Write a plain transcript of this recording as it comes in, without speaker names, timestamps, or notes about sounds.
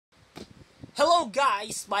Hello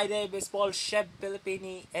guys, my name is Pol'shev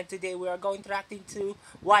Filipini and today we are going to reacting to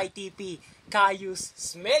YTP, Caillou's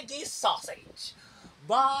Smeggy Sausage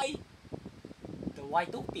by the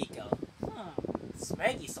YToePickle.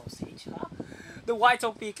 Smeggy Sausage, ha? The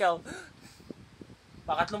YToePickle.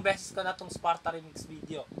 Pangatlong beses ko na itong Sparta Remix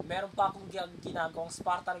video. Meron pa akong ginagawang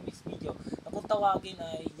Sparta Remix video na kung tawagin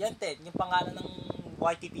ay yan din, yung pangalan ng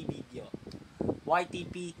YTP video.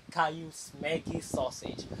 YTP Caillou's Smeggy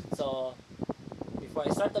Sausage. So, before I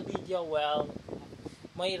start the video, well,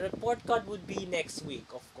 my report card would be next week,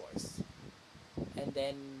 of course. And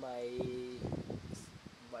then my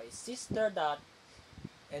sister that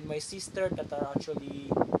are actually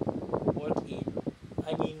working,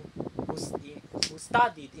 who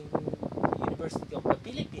studied in University of the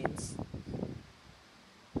Philippines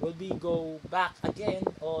will be go back again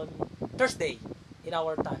on Thursday in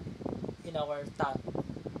our time.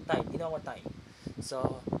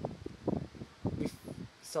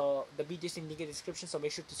 So the video is in the description, so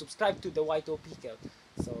make sure to subscribe to the YToePickle.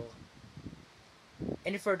 So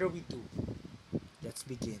any further we do, let's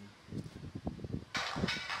begin.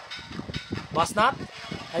 Boss not?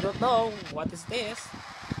 I don't know what is this.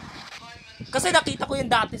 Kasi nakita ko yung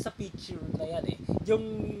dati sa picture na yan eh. Yung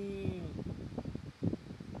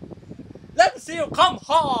let's see you come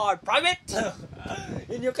hard, private!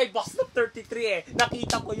 Yun yung kay Boss Not 33 eh.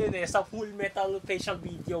 Nakita ko yun eh sa Full Metal Facial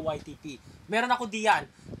Video YTP. Meron ako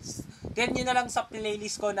diyan. Then yun na lang sa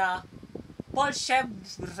playlist ko na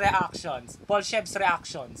Pol'shev's Reactions.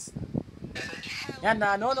 Yan,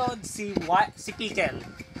 nanonood si Pickle.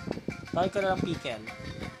 Tawag ko na lang Pickle.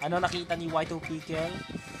 Ano nakita ni YToePickle?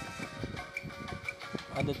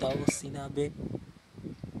 Ano daw sinabi?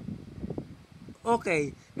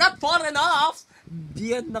 Okay, not far enough!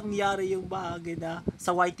 Diyan nangyari yung bagay na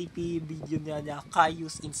sa YTP video niya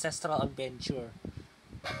Caillou's Ancestral Adventure.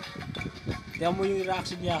 Tignan mo yung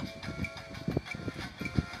reaction niya.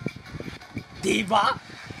 Diba?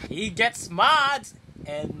 He gets mad!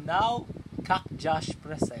 And now, Kak Josh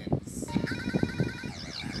presents.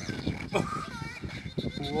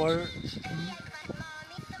 Or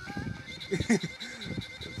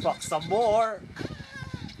fuck some more.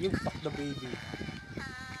 You fuck the baby.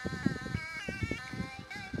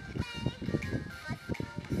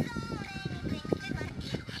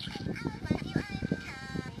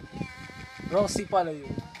 Rosie pala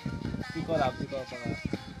yun. Hindi ko alam.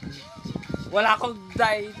 Wala akong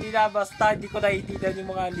basta hindi ko naiintindihan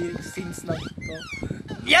yung mga lyric scenes na ito.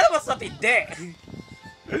 Yan naman sa tindi!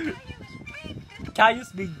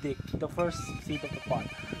 Caillou's Big Dick, the first seat of the pot.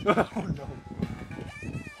 Oh no.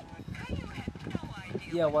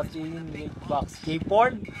 Yeah, what's in the box?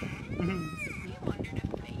 K-porn?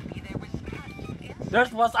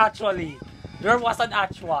 There wasn't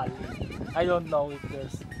actually. I don't know if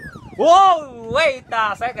there's... Whoa! Wait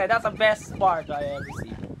a second, that's the best part I ever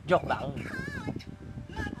seen. Joke lang.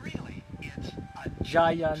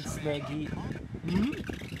 Giant Smeggy.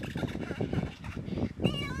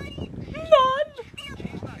 None!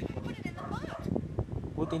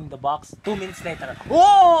 Put in the box. 2 minutes later.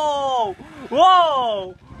 Whoa!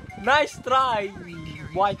 Whoa! Nice try,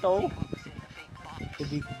 Whito. The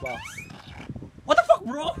big box. What the fuck,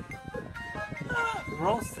 bro?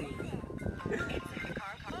 Rosie.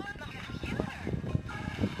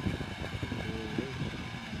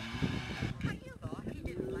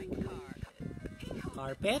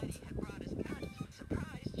 Carpet?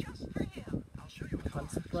 Can't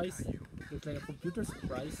surprise. Looks like a computer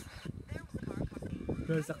surprise.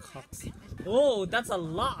 There's a cox. Oh, that's a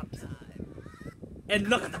lot! And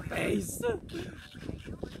look at the face!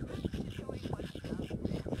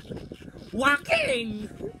 Whacking!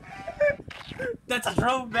 That's a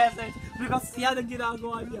true message because yan ang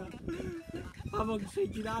ginagawa niya. Habang siya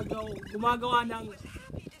gumagawa ng...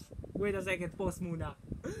 Wait a second, pause muna.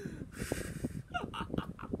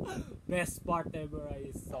 Best part ever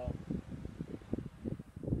I saw.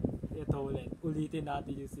 Ito ulit. Ulitin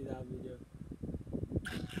natin yung sinabi niyo.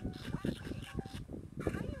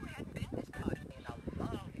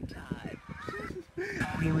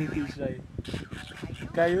 Lumiti siya eh.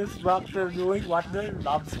 Caillou's back to doing what the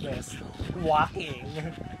loves best. Walking.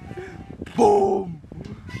 Boom!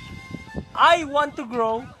 I want to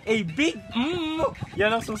grow a big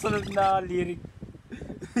Yan ang susunod na lyric.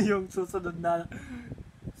 Yung susunod na...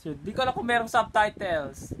 Di ko alam kung merong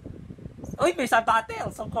subtitles. Uy, may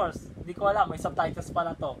subtitles, of course. Di ko alam, may subtitles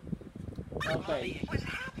pala to. Okay.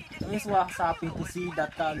 I was happy to see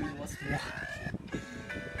that Caillou was more.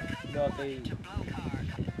 Okay.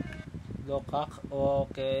 Lokak,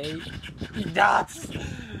 okay. That's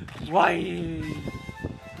why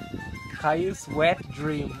Caillou's wet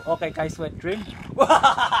dream. Okay, Caillou's wet dream.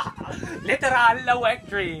 Literal na wet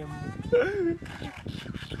dream.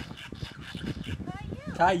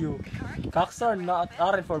 Caillou. Cocks aren't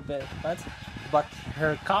for pets, but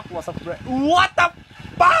her cock was a What the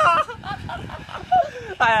fuck?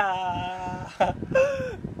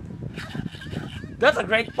 That's a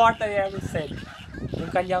great part I ever said.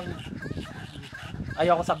 Yung kanyang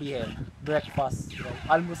ayoko sabihin. Breakfast.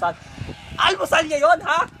 Almusal. Almusal niya yun,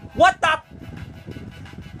 ha? What the?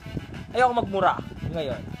 Ayoko magmura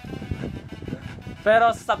ngayon.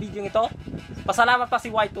 Pero sa video ito, pasalamat pa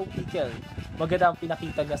si YToePickle. Maganda ang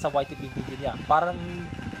pinakita niya sa YTP video niya. Parang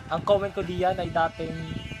ang comment ko diyan ay dating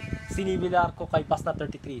sinibilar ko kay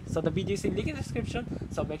Basta33. So the video is in link in the description.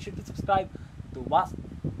 So make sure to subscribe to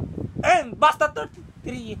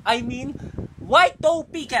Basta33. I mean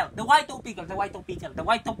YToePickle. The YToePickle.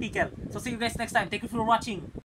 So see you guys next time. Thank you for watching.